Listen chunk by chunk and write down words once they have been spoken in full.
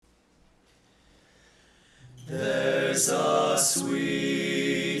There's a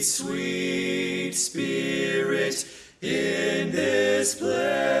sweet, sweet spirit in this place,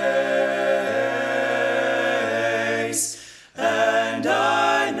 and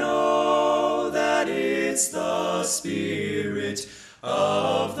I know that it's the Spirit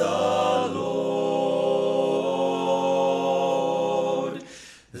of the Lord.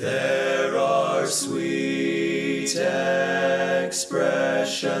 There are sweet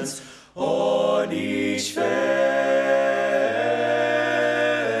expressions on each face,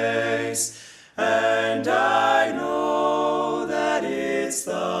 and I know that it's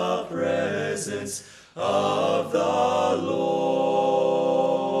the presence of the Lord.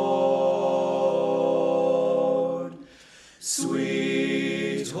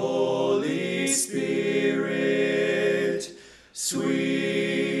 Sweet Holy Spirit,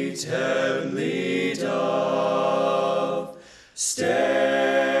 sweet heavenly dove,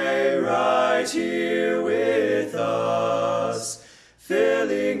 stay right here with us,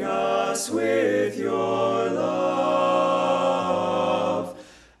 filling us with your love.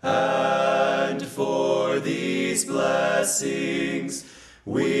 And for these blessings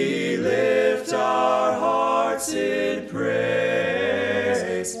we lift our hearts in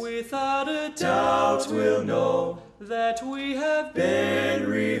praise. Without a doubt we'll know that we have been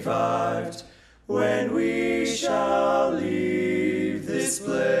revived when we shall leave this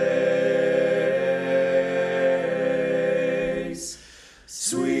place.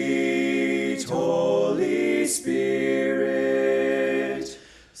 Sweet Holy Spirit,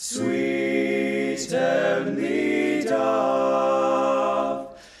 sweet heavenly dove,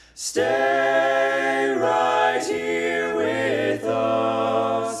 stay right here with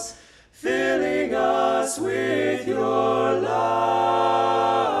us, filling us with your love.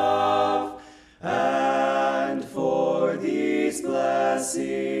 And for these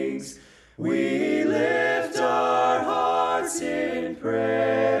blessings we lift our hearts in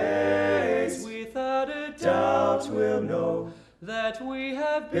praise. Without a doubt we'll know that we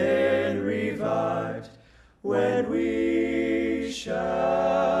have been revived when we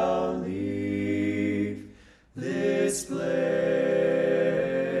shall leave this place.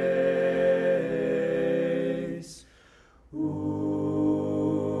 Ooh,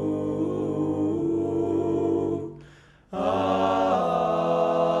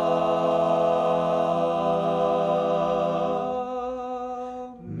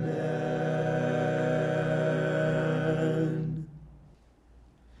 Amen.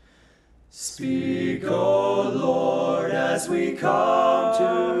 Speak, O Lord, as we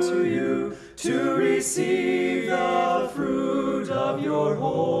come to you to receive the fruit of your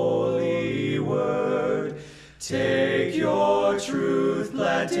holy word. Take your truth,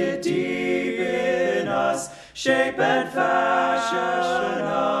 plant it deep in us, shape and fashion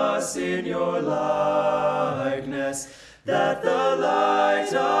us in your likeness, that the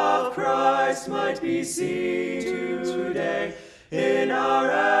light of Christ might be seen today in our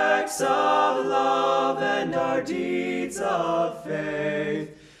acts of love and our deeds of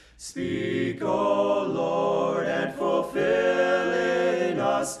faith. Speak, O Lord, and fulfill in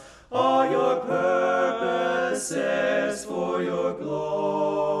us all your purposes for your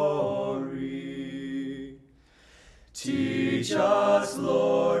glory. Teach us,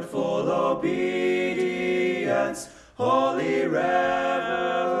 Lord, full obedience, holy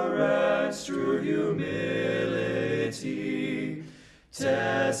reverence, true humility.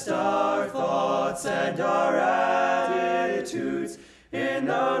 Test our thoughts and our attitudes in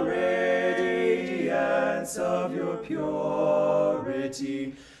the radiance of your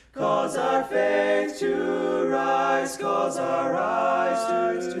purity. Cause our faith to rise, cause our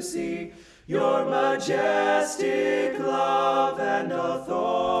eyes to see your majestic love and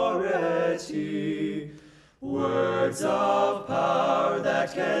authority. Words of power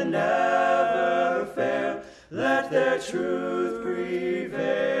that can never fail, let their truth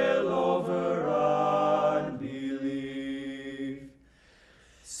prevail over unbelief.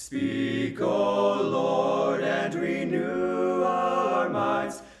 Speak, O Lord, and renew our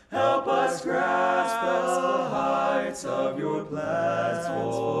minds. Help us grasp the heights of your plans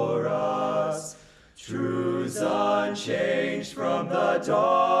for us. Truths unchanged from the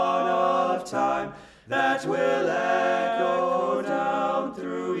dawn of time that will echo down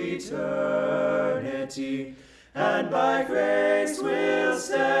through eternity. And by grace we'll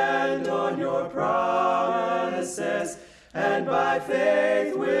stand on your promises, and by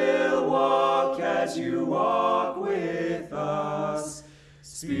faith we'll walk as you walk with us.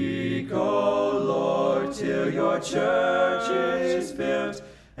 Speak, O Lord, till your church is built,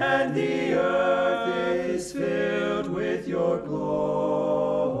 and the earth is filled with your glory.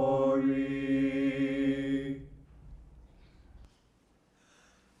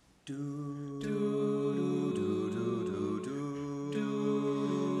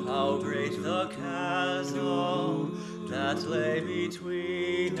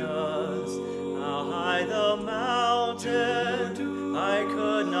 between us. How high the mountain I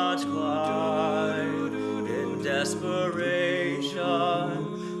could not climb. In desperation,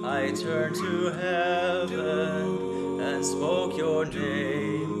 I turned to heaven and spoke your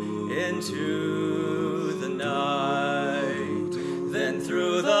name into the night. Then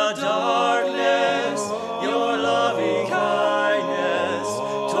through the darkness, your loving kindness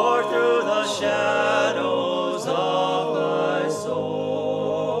tore through the shadows of my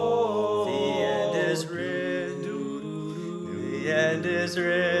soul. The end is written, the end is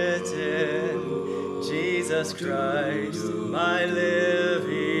written, Jesus Christ, my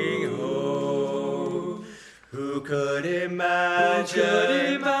living hope. Who could imagine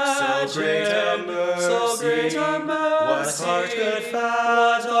so great a mercy? What heart could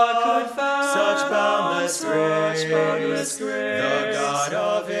fathom such boundless grace? The God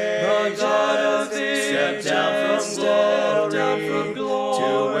of ages stepped down from glory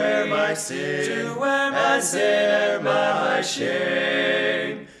to wear my sin and bear my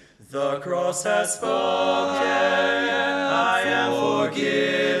shame. The cross has spoken, I am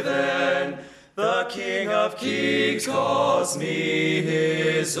forgiven. The King of Kings calls me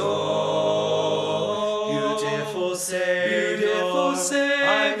his own. Beautiful Savior,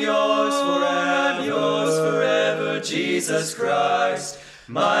 I'm yours forever, Jesus Christ,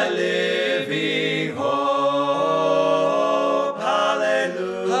 my living hope.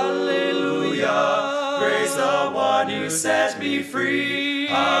 Hallelujah, hallelujah, praise the one who set me free.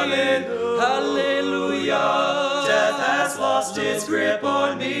 Hallelujah, hallelujah, death has lost its grip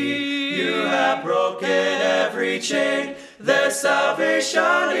on me. You have broken every chain. There's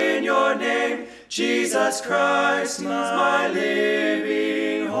salvation in your name. Jesus Christ is my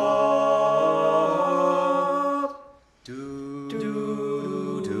living hope.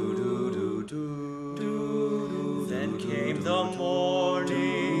 Then came the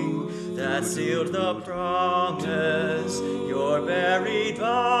morning that sealed the promise. Your buried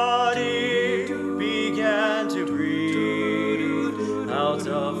body began to breathe. Out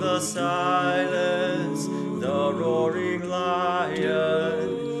of the silence, the roaring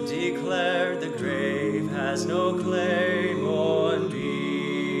lion declared the grave has no claim on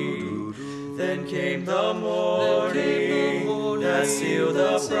me. Then came the morning that sealed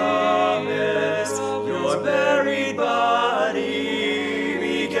the promise. Your buried body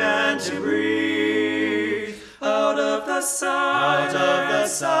began to breathe. Out of the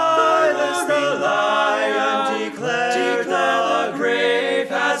silence, the lion declared the grave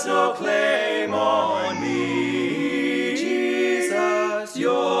has no claim on me. Jesus,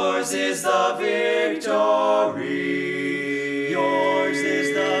 yours is the victory. Yours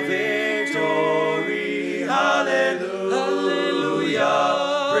is the victory. Hallelujah,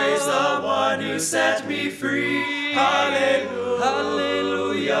 hallelujah. Praise the one who set me free. Hallelujah,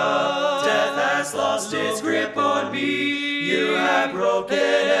 hallelujah. Death has lost its grip on me. You have broken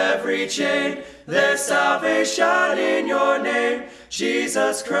every chain. There's salvation in your name.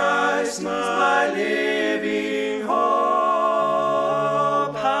 Jesus Christ, my living hope.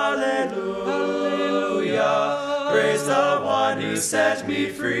 Hallelujah, hallelujah. Praise the one who set me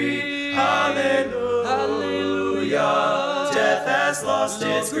free. Hallelujah, hallelujah. Death has lost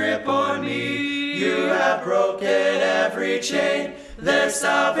its grip on me. You have broken every chain. There's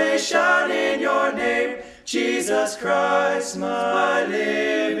salvation in your name. Jesus Christ, my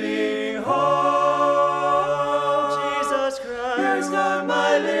living hope. Jesus Christ,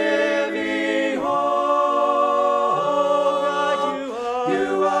 my living hope.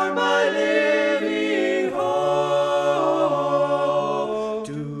 You are my living hope.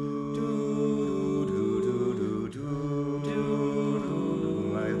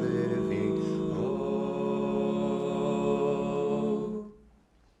 My living hope.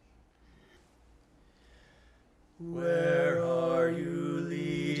 Where are you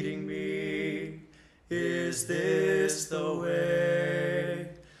leading me? Is this the way?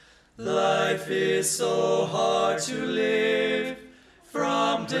 Life is so hard to live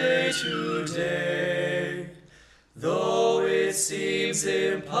from day to day. Though it seems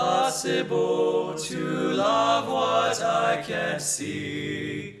impossible to love what I can't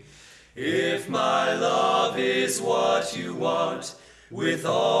see. If my love is what you want, with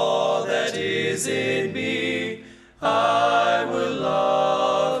all that is in me, I will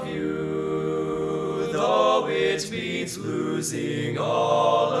love you. Though it means losing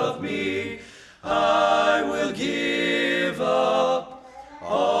all of me, I will give up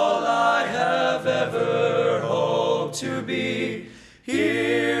all I have ever hoped to be.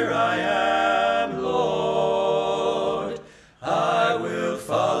 Here I am, Lord. I will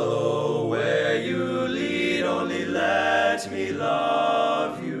follow where you lead, only let me love.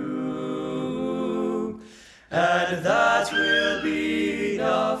 love you, and that will be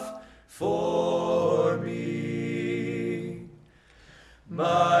enough for me.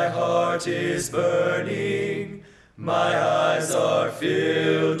 My heart is burning, my eyes are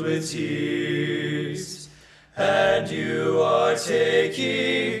filled with tears, and you are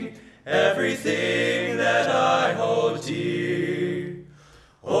taking everything that I hold dear.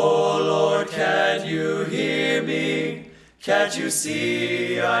 Oh Lord, can you hear me? Can't you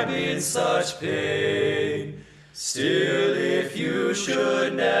see I'm in such pain? Still, if you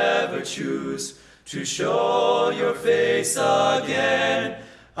should never choose to show your face again,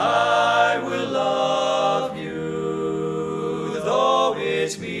 I will love you, though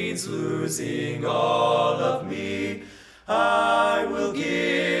it means losing all of me. I will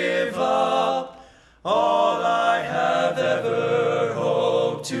give up all I have ever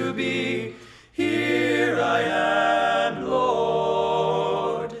hoped to be. Here I am,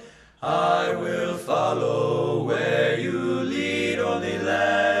 Lord. I will follow where you lead, only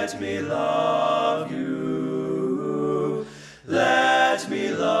let me love you. Let me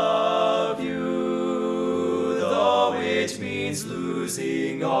love you, though it means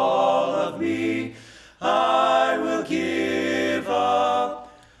losing all of me. I will give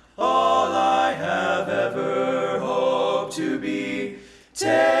up all I have ever hoped to be.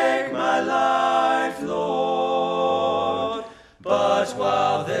 Take my life, Lord, but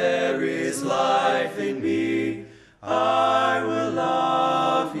while there is life in me, I will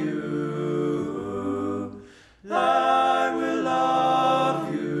love you. I will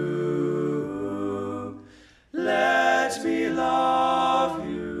love you. Let me love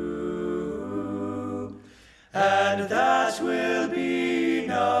you, and that will be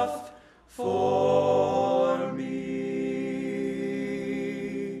enough for me.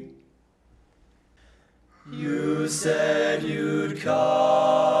 You said you'd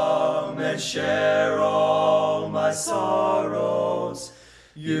come and share all my sorrows.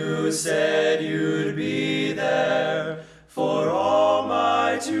 You said you'd be there for all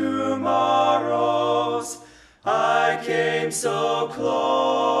my tomorrows. I came so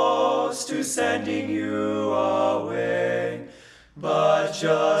close to sending you away, but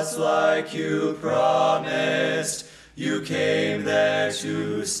just like you promised, you came there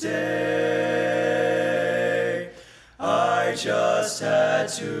to stay. I just had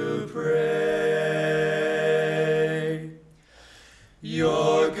to pray.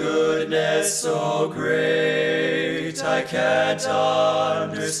 Your goodness so great, I can't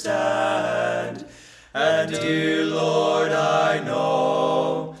understand. And dear Lord, I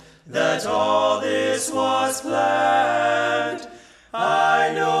know that all this was planned.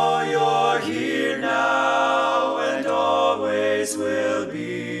 I know you're here now and always will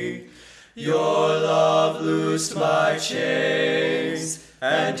be. Your love loosed my chains,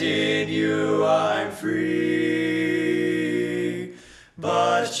 and in you I'm free.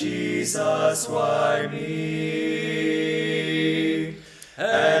 But Jesus, why me?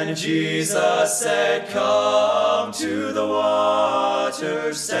 And Jesus said, come to the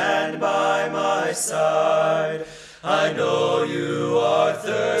water, stand by my side. I know you are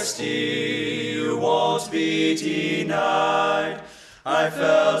thirsty, you won't be denied. I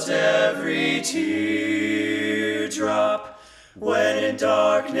felt every teardrop when in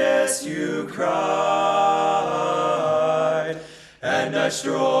darkness you cried, and I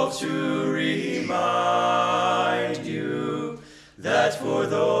strove to remind you that for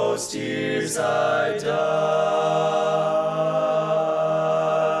those tears I died.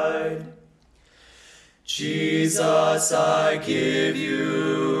 Jesus, I give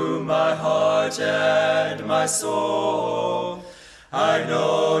you my heart and my soul. I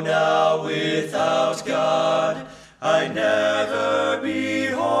know now without God I never be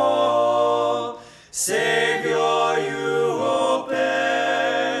whole. Savior, you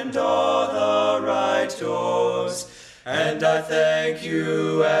opened all the right doors, and I thank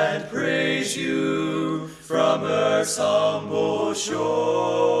you and praise you from earth's humble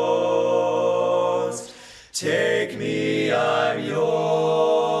shores. Take me, I'm yours.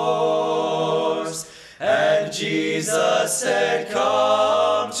 And Jesus said,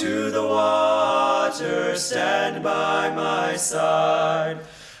 come to the water, stand by my side.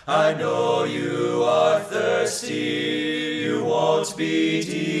 I know you are thirsty, you won't be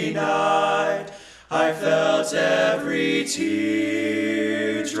denied. I felt every teardrop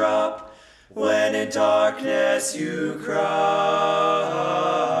when in darkness you cried,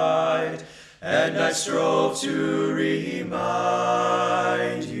 and I strove to remind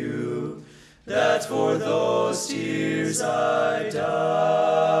you that for those tears I died.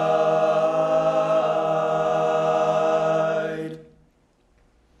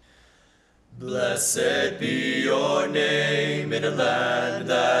 Blessed be your name in a land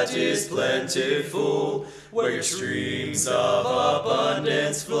that is plentiful, where your streams of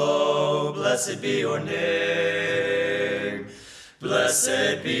abundance flow. Blessed be your name.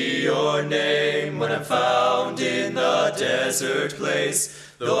 Blessed be your name when I'm found in the desert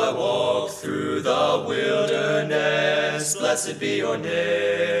place. Though I walk through the wilderness, blessed be your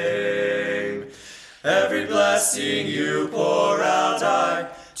name. Every blessing you pour out, I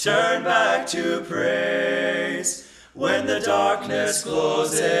turn back to praise. When the darkness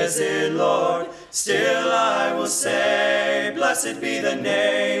closes in, Lord, still I will say, blessed be the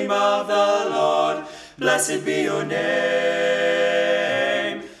name of the Lord. Blessed be your name.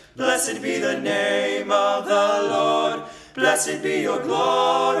 Blessed be the name of the Lord. Blessed be your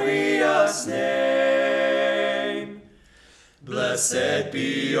glorious name. Blessed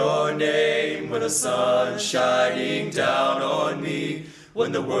be your name when the sun's shining down on me,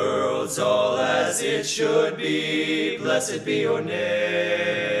 when the world's all as it should be. Blessed be your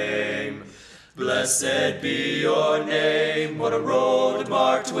name. Blessed be your name when a road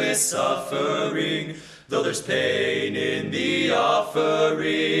marked with suffering, though there's pain in the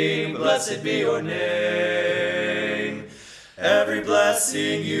offering. Blessed be your name. Every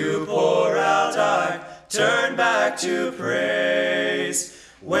blessing you pour out, I turn back to praise.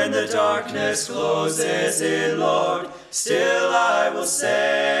 When the darkness closes in, Lord, still I will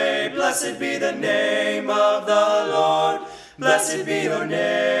say, blessed be the name of the Lord. Blessed be your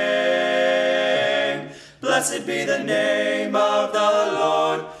name. Blessed be the name of the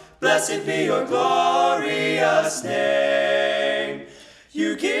Lord. Blessed be your glorious name.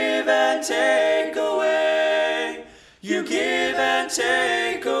 You give and take away. You give and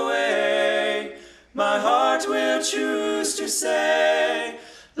take away. My heart will choose to say,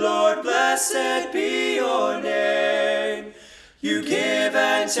 Lord, blessed be your name. You give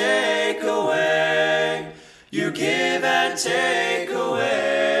and take away. You give and take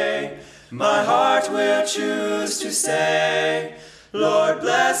away. My heart will choose to say, Lord,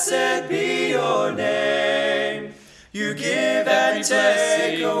 blessed be your name. You give and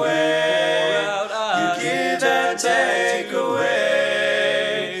take away. You give and take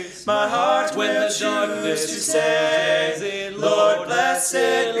away. My heart will choose to say, Lord,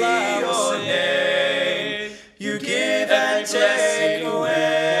 blessed be your name. You give and take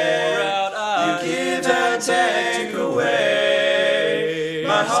away. You give and take away.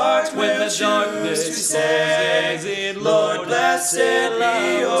 My heart will choose to say, Lord, blessed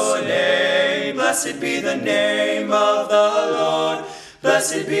be your name. Blessed be the name of the Lord.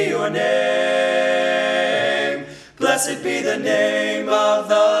 Blessed be your name. Blessed be the name of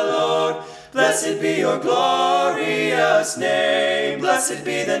the Lord. Blessed be your glorious name. Blessed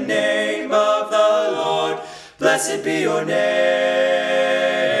be the name of the Lord. Blessed be your name.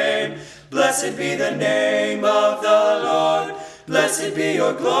 Blessed be the name of the Lord. Blessed be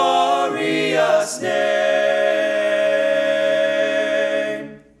your glorious name.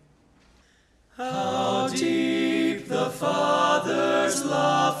 How deep the Father's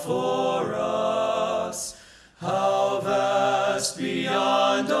love for us, how vast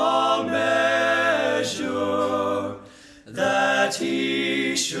beyond all measure, that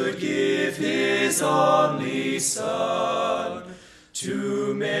he should give his only Son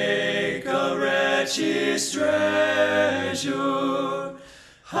to make a wretch his treasure.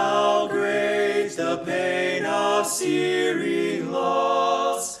 How great the pain of searing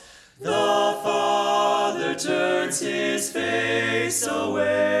loss, the Father turns his face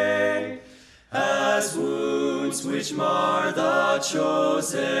away, as wounds which mar the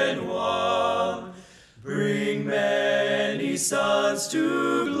chosen one bring many sons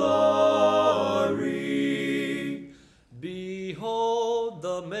to glory. Behold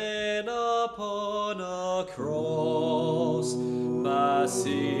the man upon a cross, my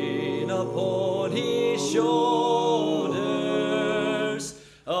sin upon his shoulders,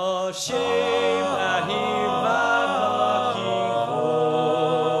 ashamed at him my mocking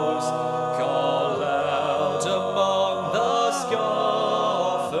horse, call out among the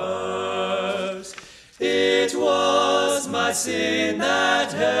scoffers. It was my sin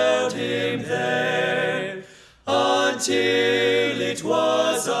that held him there, until it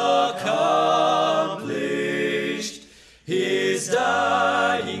was accomplished. His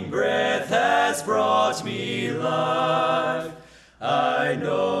dying breath has brought me life. I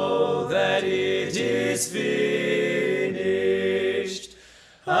know that it is finished.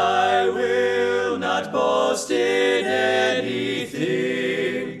 I will not boast in anything,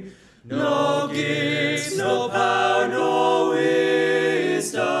 no gifts, no power, no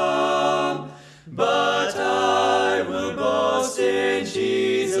wisdom, but I will boast in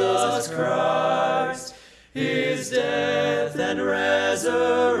Jesus Jesus Christ, his death and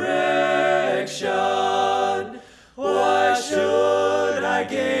resurrection. Why should I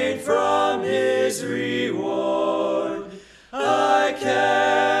gain from his reward? I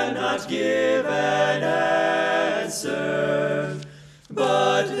cannot give an answer,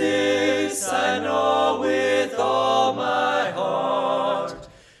 but this I know with all my heart: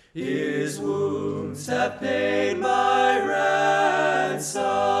 his wounds have paid my ransom.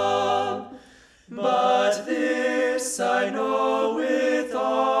 But this I know with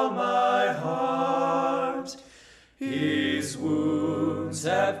all my heart: his wounds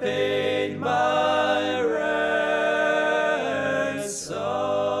have paid my ransom.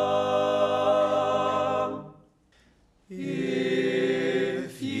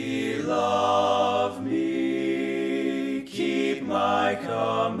 If ye love me, keep my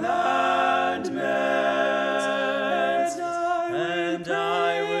commandments, and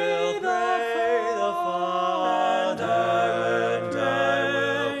I will pray the Father, and I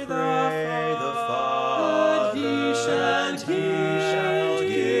will pray the Father, and he shall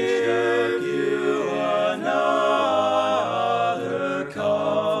give you another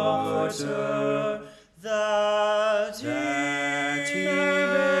Comforter, that he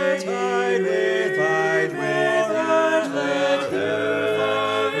may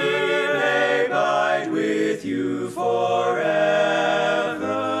abide with you forever.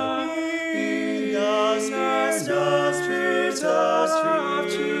 In the Spirit of truth,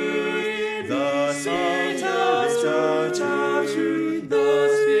 the Spirit of truth, the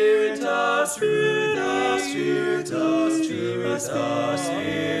Spirit of truth, the Spirit of truth, the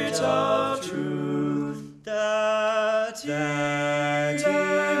Spirit of truth, that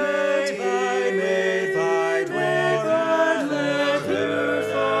he may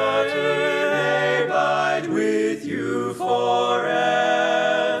abide with you forever.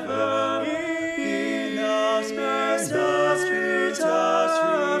 In the Spirit of truth, the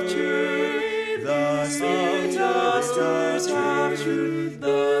Spirit of truth, the Spirit of truth,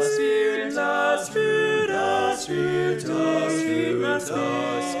 the Spirit of truth, the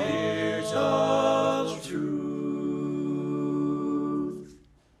Spirit of truth.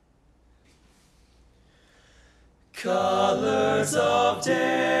 Colors of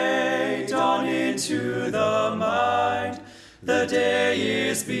day dawn into the mind. The day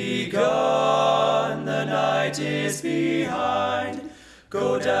is begun, the night is behind.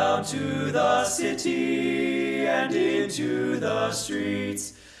 Go down to the city and into the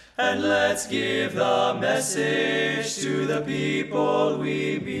streets, and let's give the message to the people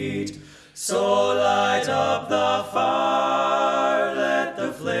we meet. So light up the fire, let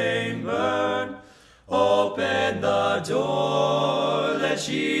the flame burn. Open the door, let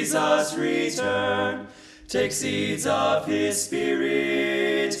Jesus return. Take seeds of his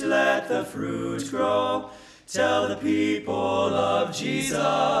Spirit, let the fruit grow. Tell the people of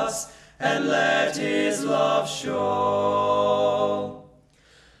Jesus, and let his love show.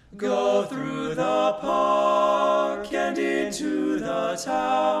 Go through the park and into the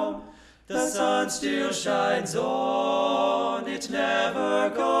town. The sun still shines on, it never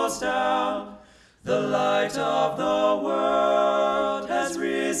goes down. The light of the world has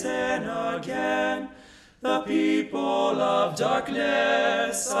risen again. The people of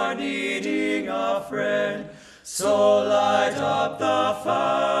darkness are needing a friend. So light up the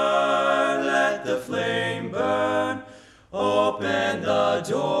fire, let the flame burn. Open the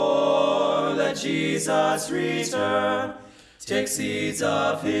door, let Jesus return. Take seeds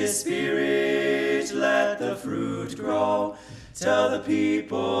of his Spirit, let the fruit grow. Tell the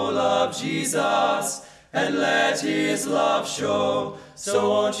people of Jesus, and let his love show. So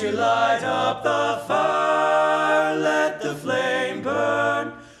won't you light up the fire, let the flame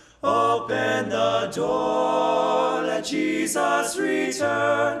burn. Open the door, let Jesus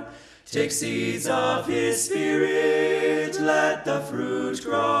return. Take seeds of his Spirit, let the fruit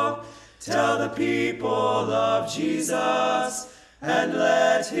grow. Tell the people of Jesus, and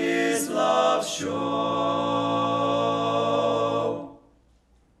let his love show.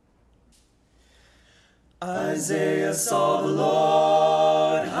 Isaiah saw the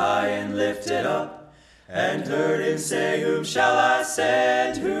Lord high and lifted up, and heard him say, whom shall I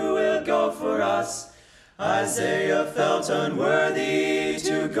send? Who will go for us? Isaiah felt unworthy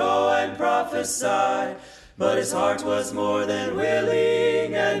to go and prophesy, but his heart was more than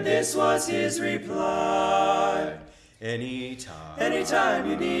willing, and this was his reply. Anytime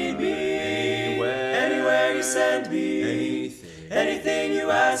you need me, anywhere you send me, anything you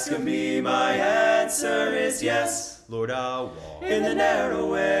ask of me, my answer is yes. Lord, I'll walk in the narrow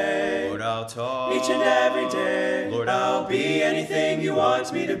way. Lord, I'll talk Each and every day, Lord, I'll be anything you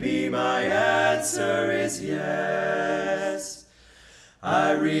want me to be. My answer is yes.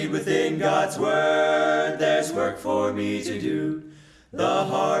 I read within God's word, there's work for me to do. The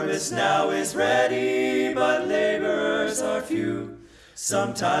harvest now is ready, but laborers are few.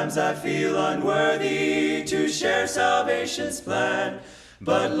 Sometimes I feel unworthy to share salvation's plan,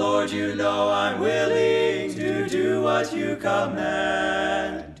 but Lord, you know I'm willing to do what you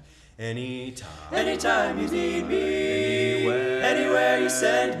command. Anytime you need me, anywhere you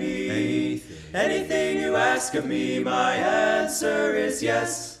send me, anything you ask of me, my answer is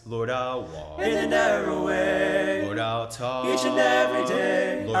yes. Lord, I'll walk In the narrow way, Lord, I'll talk each and every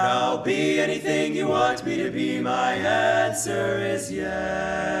day, Lord, I'll be anything you want me to be. My answer is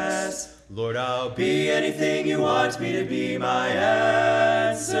yes. Lord, I'll Be anything you want me to be. My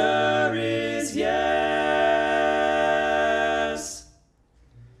answer is yes.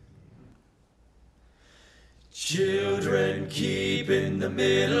 Children, keep in the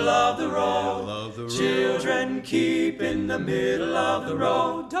middle of the road. Children, keep in the middle of the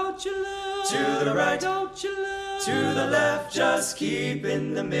road. Don't you look to the right, don't you look to the left, just keep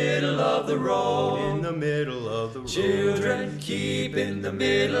in the middle of the road. in the middle of the road. Children, keep in the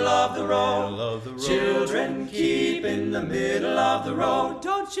middle of the road. Children, keep in the middle of the road.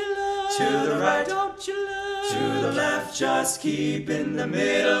 don't you look To the right, don't you look to the left, just keep in the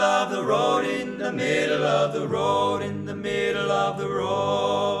middle of the road, in the middle of the road, in the middle of the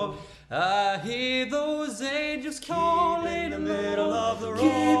road. I hear those angels calling in the middle of the road.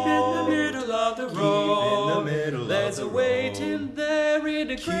 Keep in the middle of the road. in the middle There's of a the waiting there in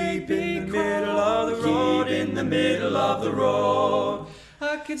a great Keep in big the middle of the road, in the middle of the road.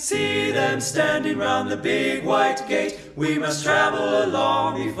 I can See them standing round the big white gate. We must travel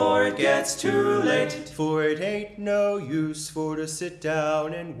along before it gets too late. For it ain't no use for to sit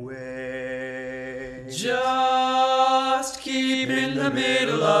down and wait. Just keep in the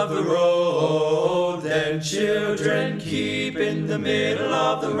middle of the road. Then children, keep in the middle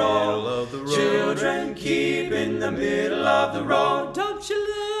of the road. Children, keep in the middle of the road. Don't you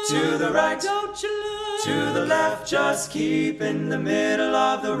look To the right, don't you look to the left, just keep in the middle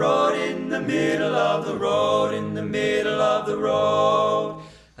of the road, in the middle of the road, in the middle of the road.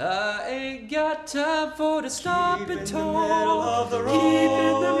 I ain't got time for to stop Keep and in the talk. middle of the road. Keep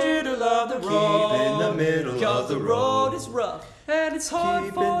in the middle of the road. Keep in the middle Cause of the the road road. is rough and it's hard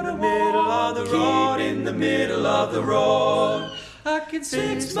Keep for in to the middle walk. of the road, in the middle of the road. I can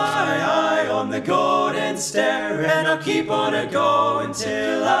Fix my eye on the golden stair, and I'll keep on a go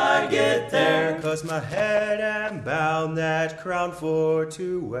until I get there. 'Cause my head am bound that crown for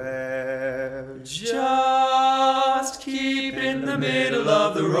to wear. Just keep in the middle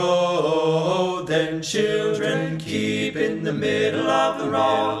of the road. Then children, keep in the middle of the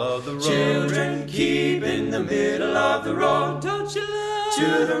road. Children, keep in the middle of the road. Don't you look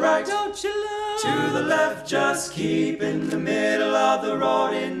To the right, don't you look to the left, just keep in the middle of the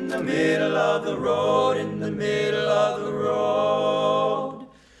road, in the middle of the road, in the middle of the road.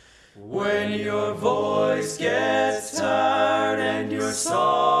 When your voice gets tired and your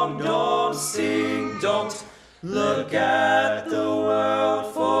song don't sing, don't look at the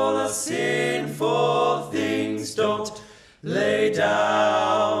world full of sinful things. Don't lay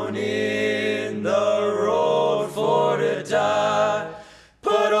down in the road for to die.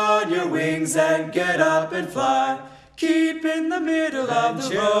 Put on your wings and get up and fly. Keep in the middle of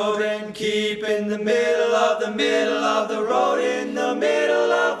the road. Keep in the middle of the road, in the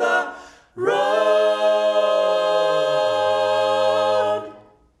middle of the road.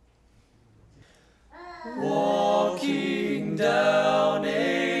 Walking down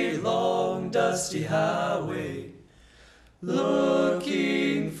a long dusty highway,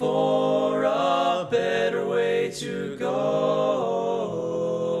 looking for a better way to go.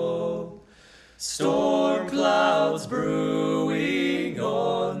 Storm clouds brewing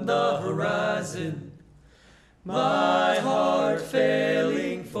on the horizon, my heart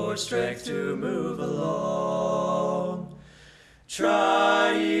failing for strength to move along.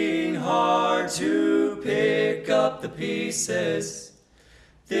 Trying hard to pick up the pieces,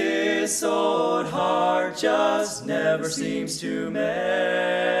 this old heart just never seems to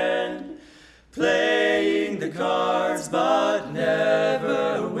mend. Playing the cards but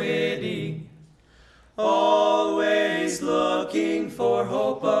never winning, always looking for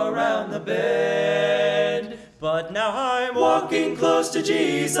hope around the bend. But now I'm walking close to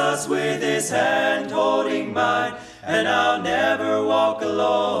Jesus with his hand holding mine, and I'll never walk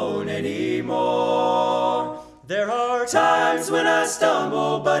alone anymore. There are times times when I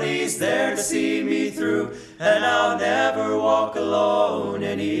stumble, but He's there to see me through, and I'll never walk alone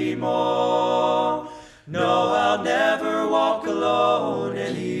anymore. No, I'll never walk alone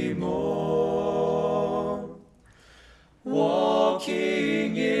anymore.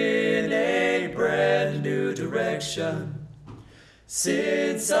 Walking in a brand new direction,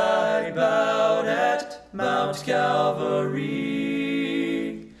 since I bowed at Mount Calvary,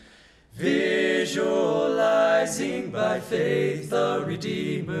 visualizing by faith the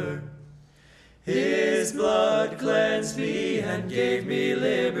Redeemer. His blood cleansed me and gave me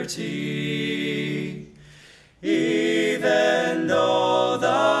liberty. Even though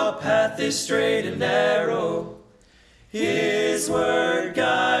the path is straight and narrow, His word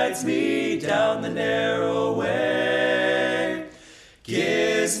guides me down the narrow way,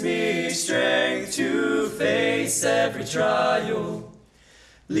 gives me strength to face every trial,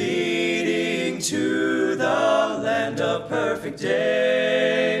 leading to the land of perfect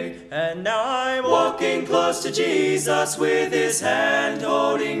day. And now I'm walking close to Jesus with His hand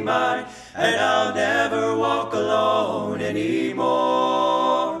holding mine, and I'll never walk alone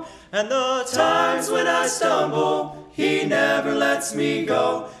anymore. And the times when I stumble, He never lets me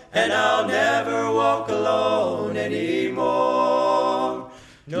go, and I'll never walk alone anymore.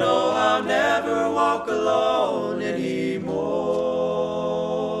 No, I'll never walk alone anymore.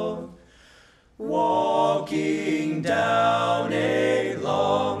 Walking down a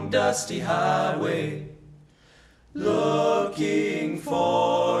long dusty highway, looking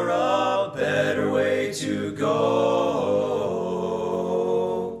for a better way to go.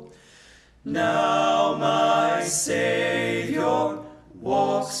 Now my Savior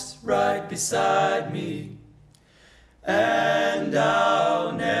walks right beside me, and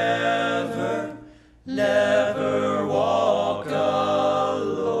I'll never, never walk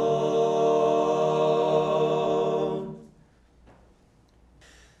alone.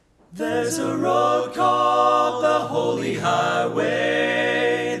 There's a road called the Holy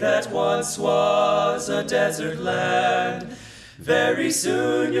Highway that once was a desert land. Very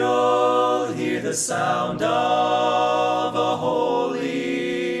soon you'll hear the sound of a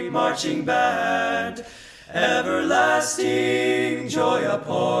holy marching band. Everlasting joy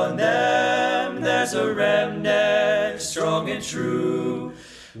upon them. There's a remnant strong and true.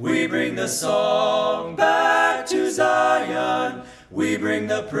 We bring the song back to Zion. We bring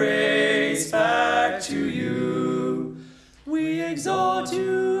the praise back to you. We exalt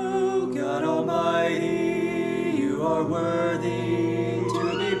you, God Almighty. You are worthy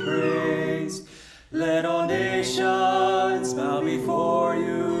to be praised. Let all nations bow before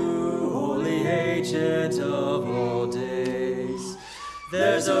you, holy Ancient of all days.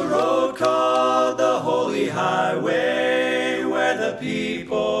 There's a road called the Holy Highway, where the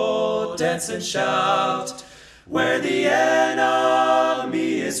people dance and shout, where the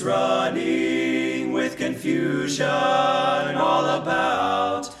enemy is running with confusion all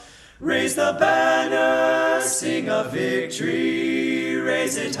about. Raise the banner, sing of victory,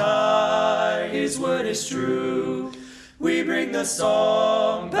 raise it high, His word is true. We bring the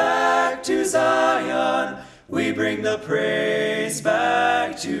song back to Zion, we bring the praise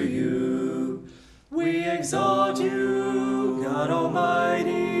back to you. We exalt you, God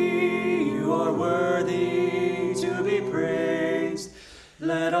Almighty, you are worthy to be praised.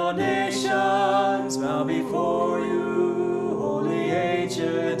 Let all nations bow before you, holy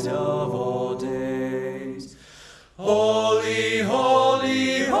Ancient of all days. Holy,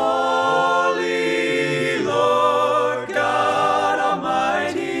 holy, holy, Lord God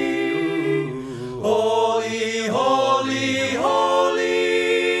Almighty. Holy, holy,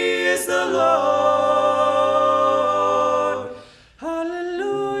 holy is the Lord.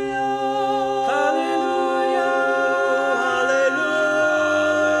 Hallelujah, hallelujah,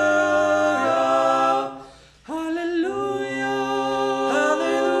 hallelujah, hallelujah,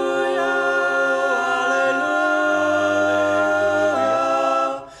 hallelujah,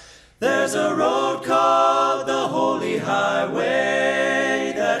 hallelujah. There's a road called the Holy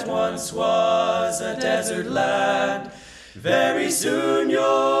Highway that once was a desert land. Very soon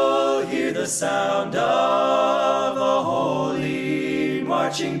you'll hear the sound of a holy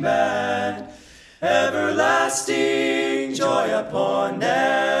marching band. Everlasting joy upon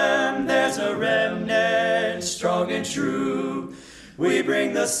them. There's a remnant strong and true. We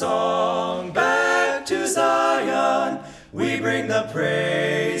bring the song back to Zion. We bring the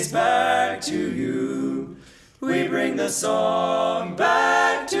praise back to you. We bring the song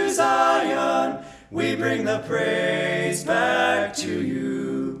back to Zion. We bring the praise back to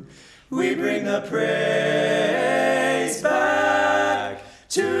you. We bring the praise back.